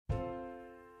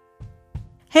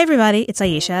Hey everybody, it's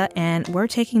Aisha, and we're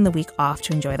taking the week off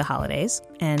to enjoy the holidays,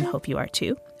 and hope you are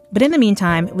too. But in the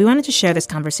meantime, we wanted to share this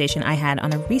conversation I had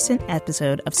on a recent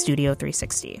episode of Studio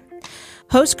 360.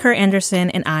 Host Kurt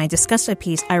Anderson and I discussed a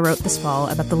piece I wrote this fall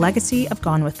about the legacy of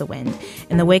Gone with the Wind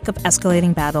in the wake of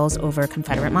escalating battles over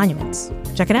Confederate monuments.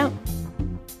 Check it out.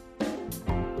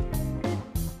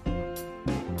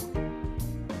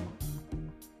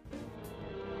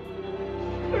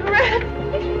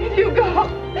 Red, you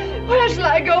go. Where shall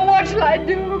I go? What shall I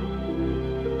do?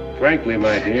 Frankly,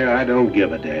 my dear, I don't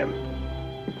give a damn.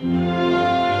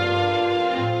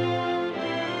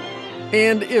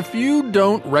 And if you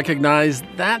don't recognize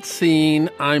that scene,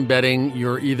 I'm betting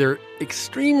you're either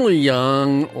extremely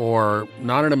young or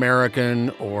not an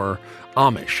American or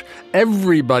Amish.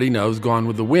 Everybody knows Gone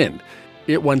with the Wind.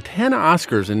 It won 10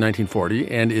 Oscars in 1940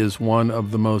 and is one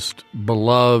of the most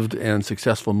beloved and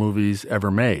successful movies ever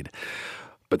made.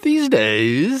 But these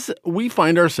days, we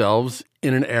find ourselves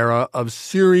in an era of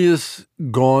serious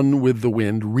Gone with the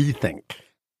Wind rethink.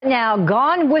 Now,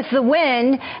 Gone with the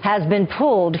Wind has been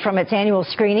pulled from its annual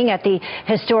screening at the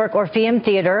historic Orpheum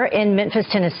Theater in Memphis,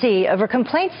 Tennessee, over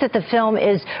complaints that the film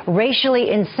is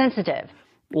racially insensitive.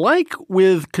 Like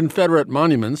with Confederate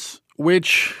monuments,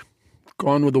 which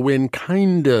Gone with the Wind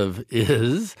kind of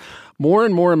is, more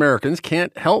and more Americans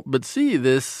can't help but see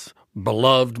this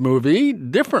beloved movie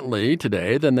differently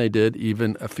today than they did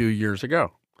even a few years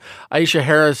ago. Aisha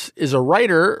Harris is a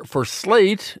writer for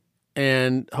Slate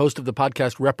and host of the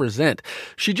podcast Represent.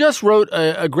 She just wrote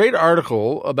a great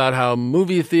article about how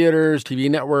movie theaters,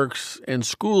 TV networks, and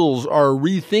schools are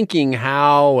rethinking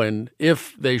how and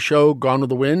if they show Gone with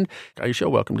the Wind.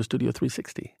 Aisha, welcome to Studio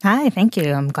 360. Hi, thank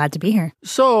you. I'm glad to be here.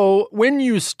 So when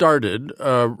you started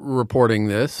reporting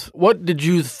this, what did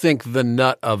you think the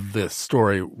nut of this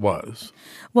story was?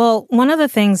 Well, one of the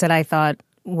things that I thought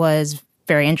was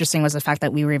very interesting was the fact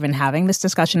that we were even having this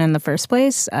discussion in the first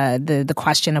place, the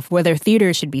question of whether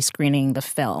theaters should be screening the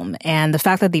film. And the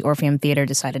fact that the Orpheum Theater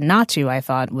decided not to, I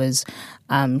thought, was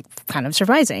kind of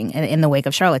surprising in the wake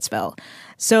of Charlottesville.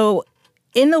 So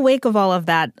in the wake of all of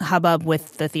that hubbub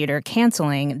with the theater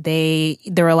canceling,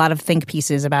 there were a lot of think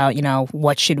pieces about,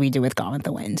 what should we do with Gone with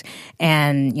the Wind?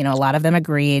 And, a lot of them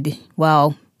agreed,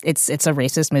 well, it's a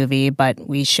racist movie, but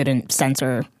we shouldn't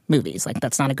censor movies. Like,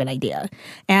 that's not a good idea.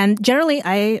 And generally,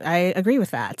 I agree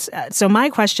with that. So my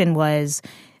question was,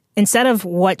 instead of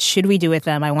what should we do with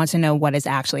them, I want to know what is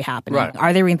actually happening. Right.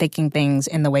 Are they rethinking things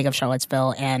in the wake of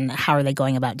Charlottesville, and how are they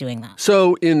going about doing that?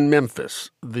 So in Memphis,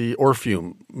 the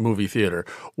Orpheum movie theater,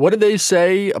 what did they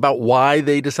say about why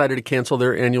they decided to cancel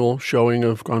their annual showing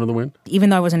of Gone with the Wind? Even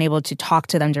though I wasn't able to talk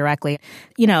to them directly,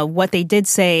 what they did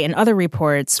say in other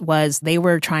reports was they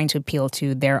were trying to appeal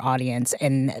to their audience,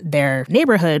 and their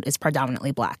neighborhood is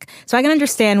predominantly Black. So I can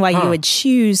understand why you would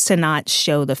choose to not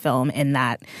show the film in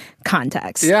that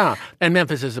context. Yeah. And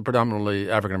Memphis is a predominantly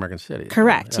African-American city.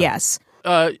 Correct, Yeah. yes.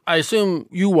 I assume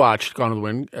you watched Gone with the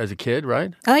Wind as a kid,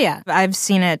 right? Oh, yeah. I've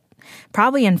seen it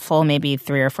probably in full maybe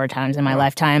 3 or 4 times in my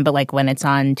lifetime, but like when it's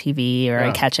on TV or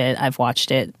I catch it, I've watched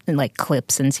it in like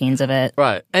clips and scenes of it.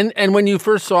 Right. And when you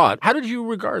first saw it, how did you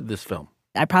regard this film?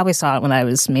 I probably saw it when I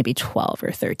was maybe 12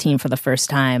 or 13 for the first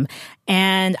time.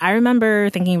 And I remember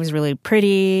thinking it was really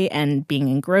pretty and being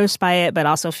engrossed by it, but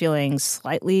also feeling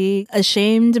slightly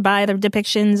ashamed by the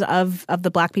depictions of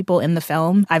the Black people in the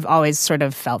film. I've always sort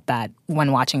of felt that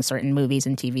when watching certain movies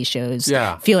and TV shows,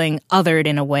 feeling othered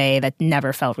in a way that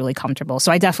never felt really comfortable.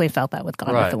 So I definitely felt that with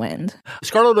Gone with the Wind.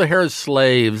 Scarlett O'Hara's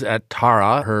slaves at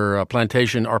Tara, her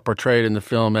plantation, are portrayed in the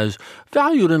film as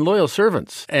valued and loyal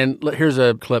servants. And here's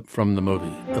a clip from the movie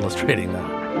illustrating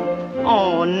that.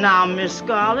 Oh, now, Miss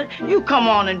Scarlett, you come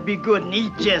on and be good and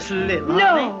eat just a little.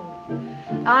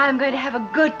 No. I'm going to have a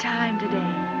good time today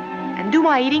and do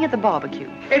my eating at the barbecue.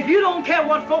 If you don't care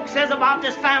what folks says about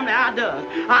this family, I does.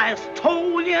 I has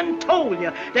told you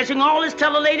that you can always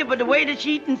tell a lady but the way that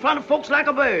she eat in front of folks like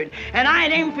a bird. And I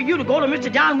ain't aiming for you to go to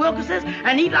Mr. John Wilkins's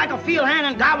and eat like a field hand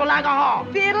and gobble like a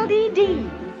hog. Fiddle-dee-dee.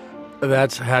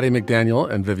 That's Hattie McDaniel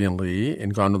and Vivian Leigh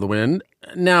in Gone with the Wind.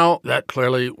 Now, that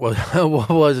clearly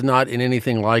was not in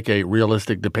anything like a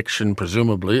realistic depiction,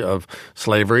 presumably, of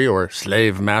slavery or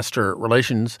slave-master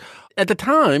relations. At the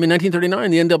time, in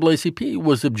 1939, the NAACP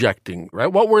was objecting, right?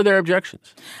 What were their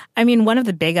objections? I mean, one of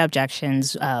the big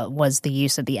objections was the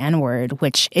use of the N-word,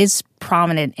 which is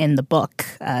prominent in the book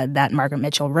that Margaret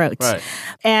Mitchell wrote. Right.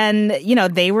 And,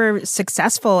 they were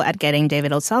successful at getting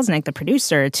David O. Selznick, the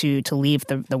producer, to leave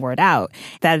the word out.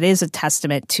 That is a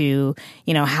testament to,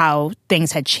 how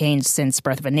things had changed since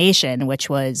Birth of a Nation, which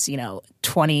was,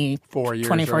 24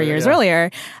 years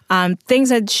earlier, things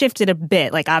had shifted a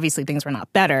bit. Like, obviously, things were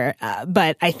not better.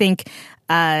 But I think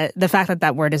the fact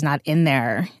that word is not in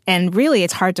there, and really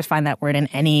it's hard to find that word in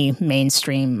any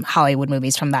mainstream Hollywood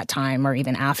movies from that time or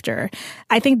even after.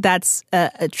 I think that's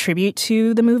a tribute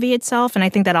to the movie itself, and I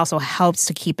think that also helps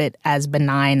to keep it as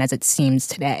benign as it seems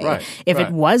today. Right, if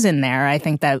it was in there, I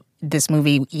think that this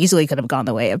movie easily could have gone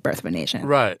the way of Birth of a Nation.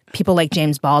 Right. People like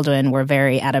James Baldwin were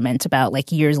very adamant about,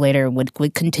 like, years later would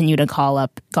continue to call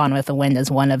up Gone with the Wind as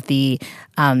one of the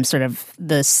sort of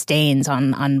the stains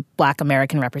on Black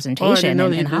American representation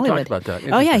in Hollywood. Talked about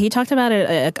that. Oh, yeah. He talked about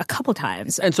it a couple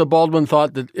times. And so Baldwin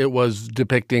thought that it was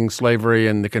depicting slavery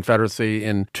and the Confederacy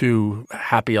in too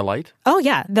happy a light? Oh,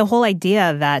 yeah. The whole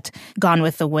idea that Gone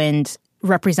with the Wind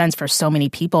represents for so many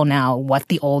people now what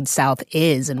the Old South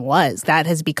is and was. That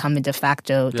has become the de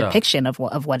facto depiction of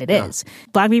what it is.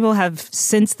 Black people have,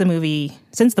 since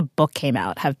the book came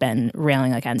out, have been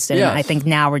railing against it. Yes. And I think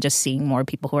now we're just seeing more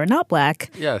people who are not Black.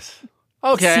 Yes.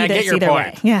 Okay, I get your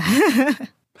point. Way. Yeah.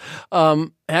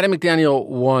 Hattie McDaniel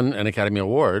won an Academy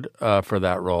Award for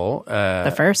that role.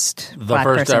 The first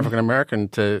African American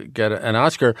to get an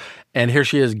Oscar. And here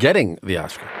she is getting the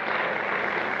Oscar.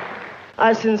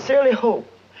 I sincerely hope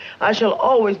I shall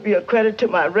always be a credit to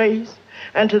my race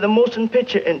and to the motion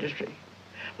picture industry.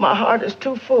 My heart is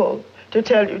too full to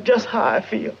tell you just how I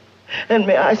feel. And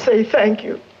may I say thank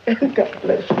you, and God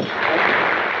bless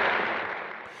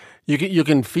you. You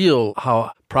can feel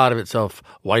how proud of itself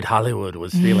white Hollywood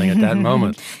was feeling at that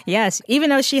moment. Yes, even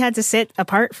though she had to sit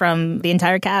apart from the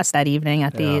entire cast that evening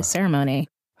at the ceremony.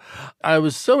 I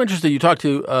was so interested. You talked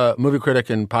to movie critic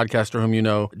and podcaster whom you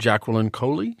know, Jacqueline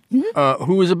Coley,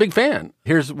 who was a big fan.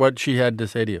 Here's what she had to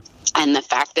say to you. And the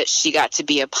fact that she got to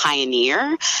be a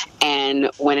pioneer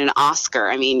and win an Oscar.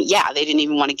 I mean, they didn't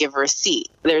even want to give her a seat.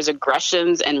 There's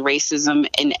aggressions and racism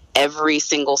in every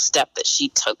single step that she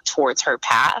took towards her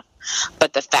path.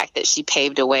 But the fact that she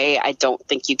paved a way, I don't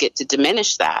think you get to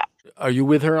diminish that. Are you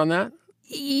with her on that?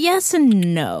 Yes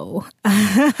and no.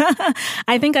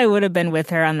 I think I would have been with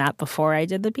her on that before I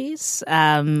did the piece.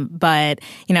 But,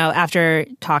 after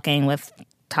talking with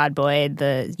Todd Boyd,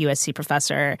 the USC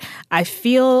professor, I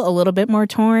feel a little bit more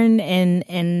torn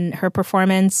in her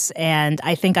performance. And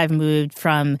I think I've moved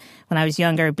from when I was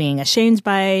younger being ashamed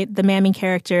by the Mammy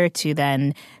character to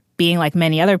then being like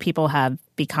many other people have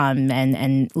become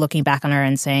and looking back on her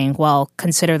and saying, well,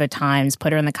 consider the times,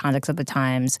 put her in the context of the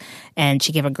times. And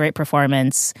she gave a great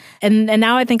performance. And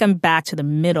now I think I'm back to the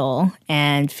middle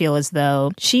and feel as though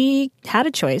she had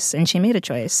a choice and she made a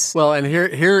choice. Well, and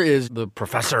here is the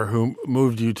professor who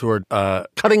moved you toward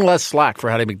cutting less slack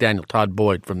for Hattie McDaniel, Todd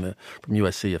Boyd from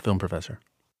USC, a film professor.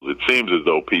 It seems as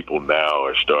though people now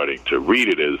are starting to read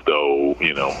it as though,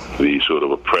 the sort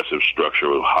of oppressive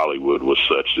structure of Hollywood was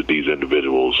such that these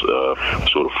individuals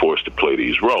sort of forced to play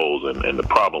these roles. And the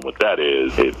problem with that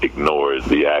is it ignores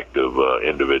the act of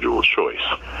individual choice.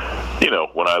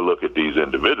 When I look at these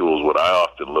individuals, what I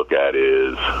often look at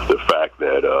is the fact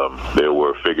that there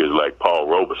were figures like Paul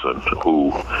Robeson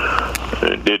who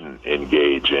didn't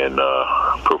engage in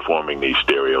performing these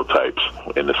stereotypes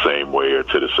in the same way or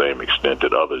to the same extent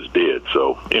that others did.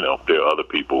 So, there are other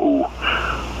people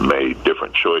who made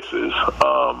different choices.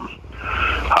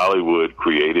 Hollywood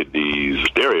created these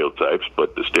stereotypes,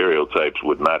 but the stereotypes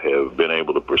would not have been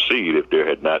able to proceed if there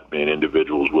had not been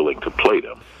individuals willing to play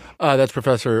them. That's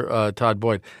Professor Todd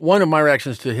Boyd. One of my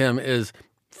reactions to him is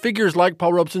figures like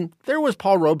Paul Robeson. There was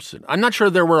Paul Robeson. I'm not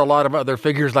sure there were a lot of other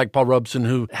figures like Paul Robeson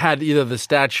who had either the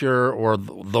stature or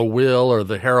the will or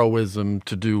the heroism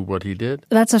to do what he did.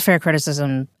 That's a fair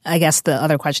criticism. I guess the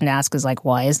other question to ask is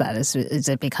why is that? Is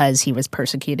it because he was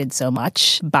persecuted so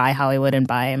much by Hollywood and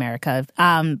by America?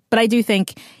 But I do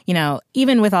think,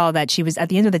 even with all that, she was, at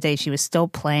the end of the day, she was still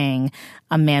playing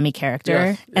a Mammy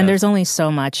character. And there's only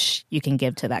so much you can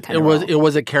give to that kind of role. It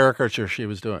was a caricature she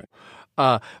was doing.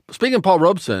 Speaking of Paul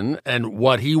Robeson and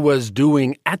what he was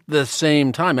doing at the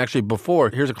same time, actually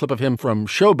before, here's a clip of him from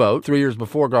Showboat, 3 years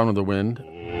before Gone with the Wind. Old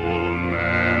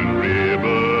Man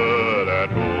River,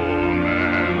 that old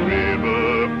man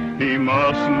River, he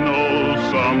must know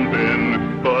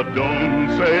something, but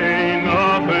don't say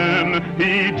nothing.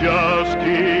 He just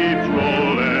keeps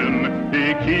rolling,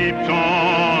 he keeps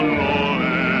on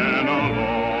rolling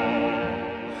along.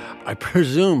 I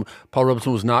presume Paul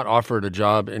Robeson was not offered a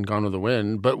job in Gone with the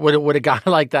Wind, but would a guy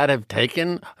like that have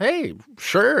taken, hey,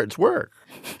 sure, it's work?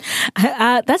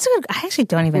 That's I actually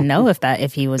don't even know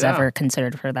if he was ever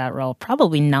considered for that role.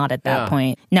 Probably not at that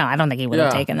point. No, I don't think he would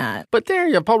have taken that. But there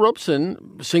you have Paul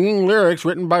Robeson singing lyrics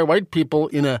written by white people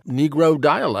in a Negro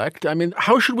dialect. I mean,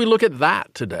 how should we look at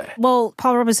that today? Well,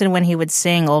 Paul Robeson, when he would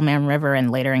sing Old Man River in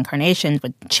later incarnations,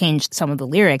 would change some of the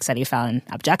lyrics that he found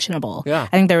objectionable. Yeah. I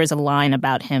think there was a line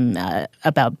about him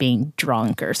about being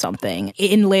drunk or something.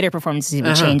 In later performances, he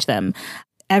would change them.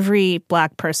 Every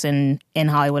black person in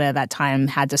Hollywood at that time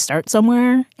had to start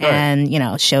somewhere, and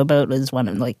Showboat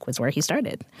was where he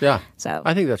started. Yeah, so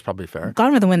I think that's probably fair.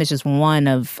 Gone with the Wind is just one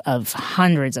of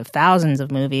hundreds of thousands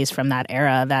of movies from that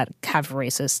era that have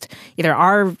racist,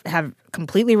 have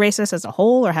completely racist as a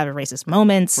whole, or have racist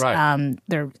moments. Right.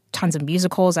 There are tons of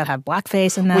musicals that have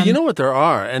blackface in them. Well, you know what there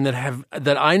are, and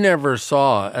that I never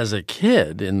saw as a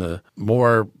kid in the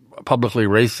more publicly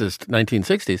racist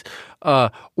 1960s,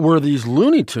 were these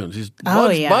Looney Tunes, these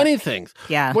Bugs Bunny things.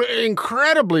 Yeah. Were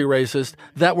incredibly racist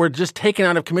that were just taken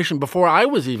out of commission before I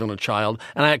was even a child.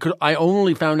 And I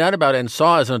only found out about it and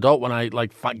saw as an adult when I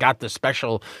got the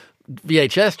special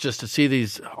VHS just to see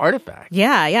these artifacts.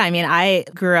 Yeah. I mean, I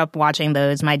grew up watching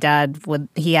those. My dad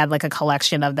he had a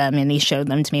collection of them, and he showed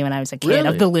them to me when I was a kid. Really?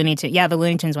 Of the Looney Tunes. Yeah, the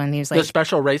Looney Tunes one. He was like, the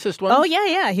special racist one. Oh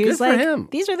yeah. He Good was for like, him.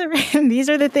 these are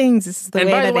the things. This is the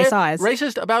way that they saw us.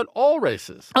 Racist about all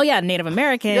races. Oh yeah, Native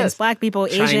Americans, Black people,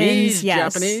 Chinese,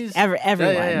 Asians, Japanese,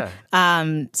 everyone.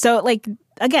 Yeah. So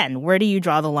again, where do you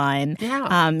draw the line?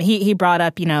 Yeah. He brought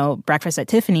up, Breakfast at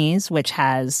Tiffany's, which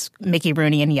has Mickey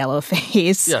Rooney and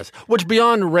Yellowface. Yes, which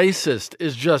beyond racist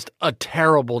is just a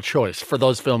terrible choice for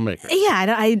those filmmakers.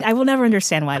 Yeah, I will never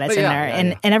understand why that's in there.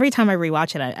 And every time I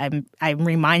rewatch it, I'm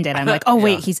reminded. I'm like, oh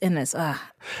wait, he's in this. Ugh.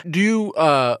 Do you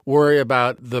worry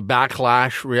about the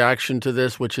backlash reaction to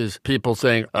this, which is people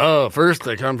saying, oh, first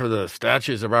they come for the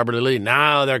statues of Robert E. Lee,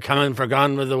 now they're coming for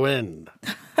Gone with the Wind?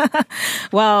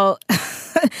 Well,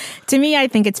 to me, I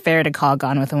think it's fair to call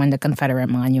Gone with the Wind a Confederate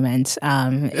monument.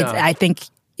 I think,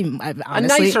 honestly, a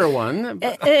nicer one.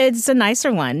 It's a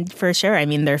nicer one, for sure. I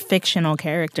mean, they're fictional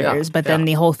characters, but then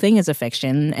the whole thing is a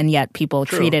fiction, and yet people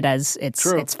treat it as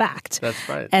it's fact. That's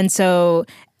right. And so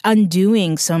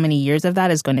undoing so many years of that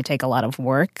is going to take a lot of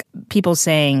work. People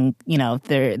saying,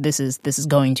 this is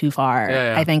going too far.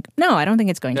 Yeah. I think, no, I don't think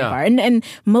it's going too far. And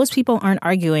most people aren't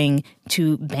arguing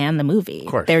to ban the movie. Of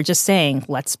course. They're just saying,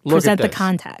 let's present the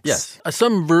context. Yes.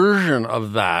 Some version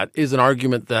of that is an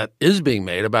argument that is being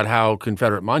made about how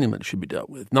Confederate monuments should be dealt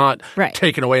with. Not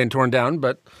taken away and torn down,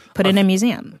 but put in a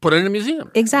museum. Put in a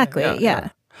museum. Exactly. Yeah.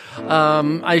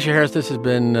 Aisha Harris, this has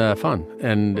been fun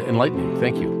and enlightening.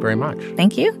 Thank you very much.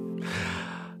 Thank you.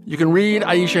 You can read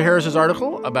Aisha Harris's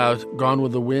article about Gone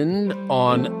with the Wind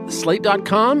on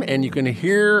Slate.com, and you can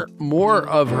hear more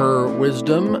of her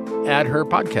wisdom at her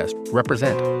podcast,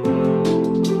 Represent.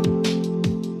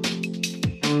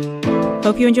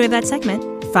 Hope you enjoyed that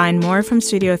segment. Find more from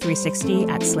Studio 360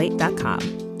 at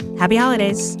Slate.com. Happy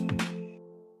holidays.